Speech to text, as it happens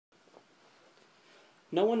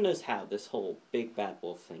No one knows how this whole big bad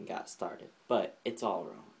wolf thing got started, but it's all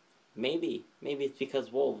wrong. Maybe it's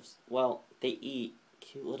because wolves, well, they eat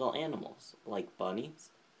cute little animals like bunnies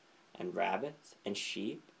and rabbits and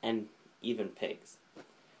sheep and even pigs.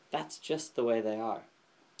 That's just the way they are.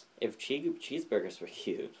 If cheeseburgers were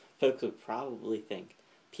cute, folks would probably think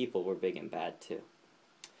people were big and bad too.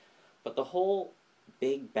 But the whole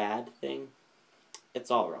big bad thing,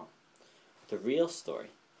 it's all wrong. The real story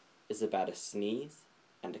is about a sneeze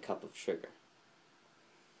and a cup of sugar.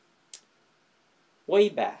 Way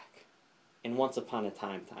back, in Once Upon a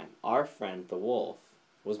Time, our friend the wolf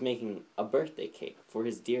was making a birthday cake for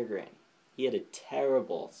his dear granny. He had a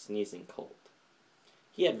terrible sneezing cold.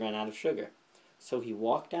 He had run out of sugar, so he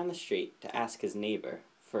walked down the street to ask his neighbor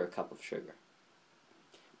for a cup of sugar.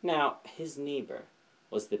 Now, his neighbor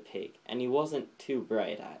was the pig, and he wasn't too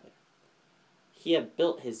bright either. He had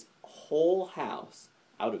built his whole house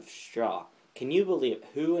out of straw. Can you believe it?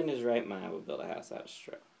 Who in his right mind would build a house out of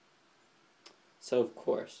straw? So, of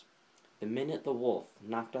course, the minute the wolf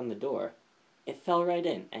knocked on the door, it fell right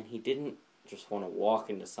in, and he didn't just want to walk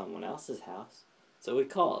into someone else's house, so he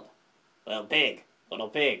called, little pig,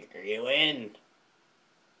 are you in?"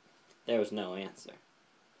 There was no answer.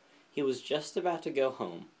 He was just about to go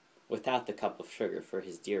home without the cup of sugar for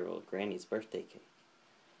his dear old granny's birthday cake.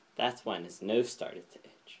 That's when his nose started to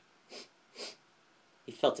itch.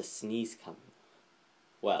 He felt a sneeze coming.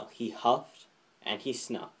 Well, he huffed, and he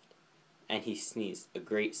snuffed, and he sneezed a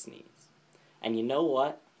great sneeze. And you know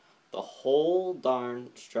what? The whole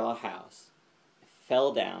darn straw house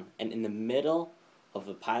fell down, and in the middle of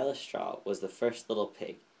the pile of straw was the first little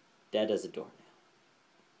pig, dead as a doornail.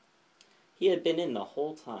 He had been in the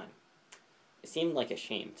whole time. It seemed like a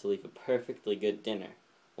shame to leave a perfectly good dinner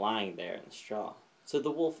lying there in the straw. So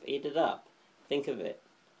the wolf ate it up. Think of it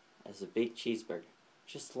as a big cheeseburger,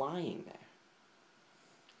 just lying there.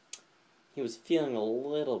 He was feeling a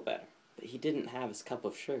little better, but he didn't have his cup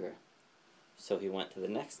of sugar. So he went to the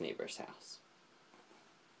next neighbor's house.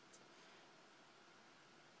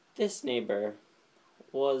 This neighbor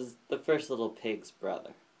was the first little pig's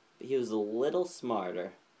brother. He was a little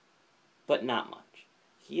smarter, but not much.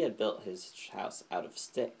 He had built his house out of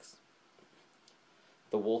sticks.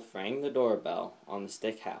 The wolf rang the doorbell on the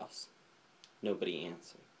stick house. Nobody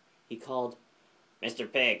answered. He called, Mr.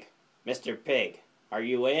 Pig, are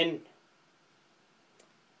you in?"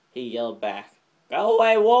 He yelled back, "Go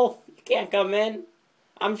away, wolf, you can't come in.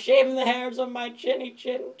 I'm shaving the hairs on my chinny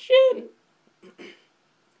chin."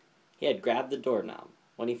 He had grabbed the doorknob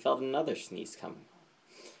when he felt another sneeze coming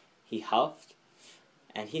on. He huffed,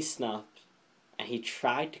 and he snuffed, and he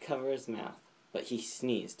tried to cover his mouth, but he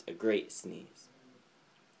sneezed a great sneeze.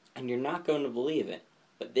 And you're not going to believe it,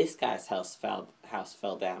 but this guy's house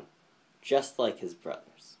fell down, just like his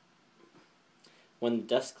brother's. When the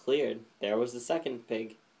dust cleared, there was the second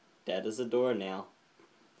pig, dead as a doornail.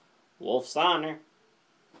 Wolf's honor.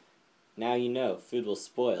 Now you know food will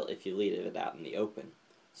spoil if you leave it out in the open.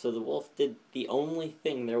 So the wolf did the only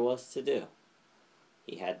thing there was to do.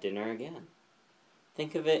 He had dinner again.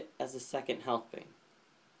 Think of it as a second helping.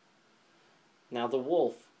 Now the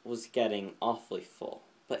wolf was getting awfully full,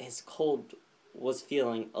 but his cold was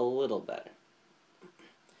feeling a little better.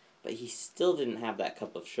 But he still didn't have that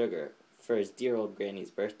cup of sugar for his dear old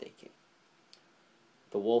granny's birthday cake.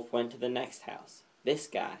 The wolf went to the next house. This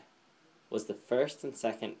guy was the first and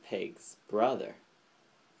second pig's brother.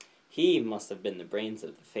 He must have been the brains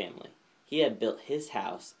of the family. He had built his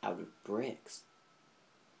house out of bricks.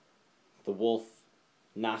 The wolf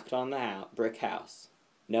knocked on the brick house.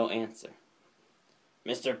 No answer.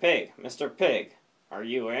 Mr. Pig, are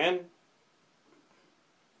you in?"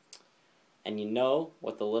 And you know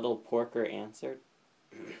what the little porker answered?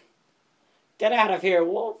 "Get out of here,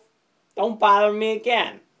 wolf. Don't bother me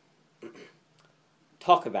again."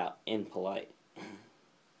 Talk about impolite.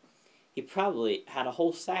 He probably had a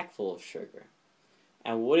whole sack full of sugar,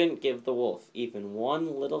 and wouldn't give the wolf even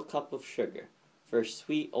one little cup of sugar for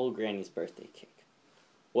sweet old granny's birthday cake.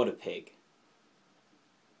 What a pig.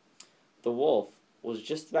 The wolf was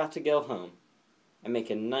just about to go home and make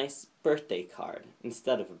a nice birthday card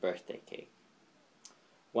instead of a birthday cake,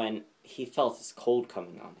 when he felt his cold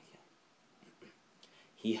coming on again.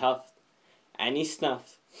 He huffed, and he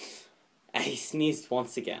snuffed, and he sneezed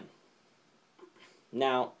once again.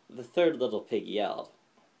 Now, the third little pig yelled,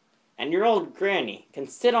 "And your old granny can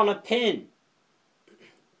sit on a pin!"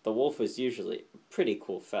 The wolf was usually a pretty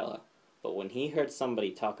cool fellow, but when he heard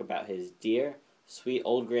somebody talk about his dear, sweet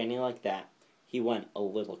old granny like that, he went a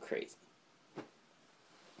little crazy.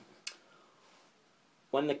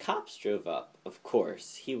 When the cops drove up, of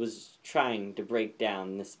course, he was trying to break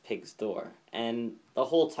down this pig's door, and the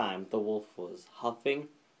whole time the wolf was huffing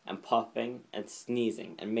and puffing and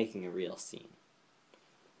sneezing and making a real scene.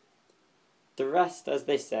 The rest, as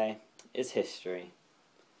they say, is history.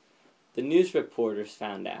 The news reporters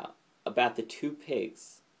found out about the 2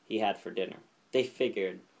 pigs he had for dinner. They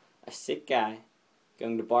figured a sick guy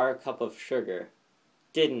going to borrow a cup of sugar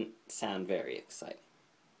didn't sound very exciting.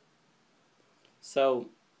 So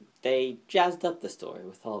they jazzed up the story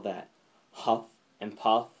with all that huff and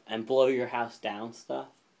puff and blow your house down stuff.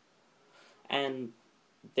 And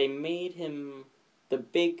they made him the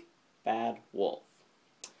big bad wolf.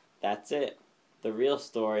 That's it. The real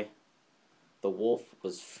story. The wolf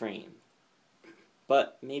was framed.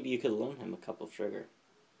 But maybe you could loan him a cup of sugar.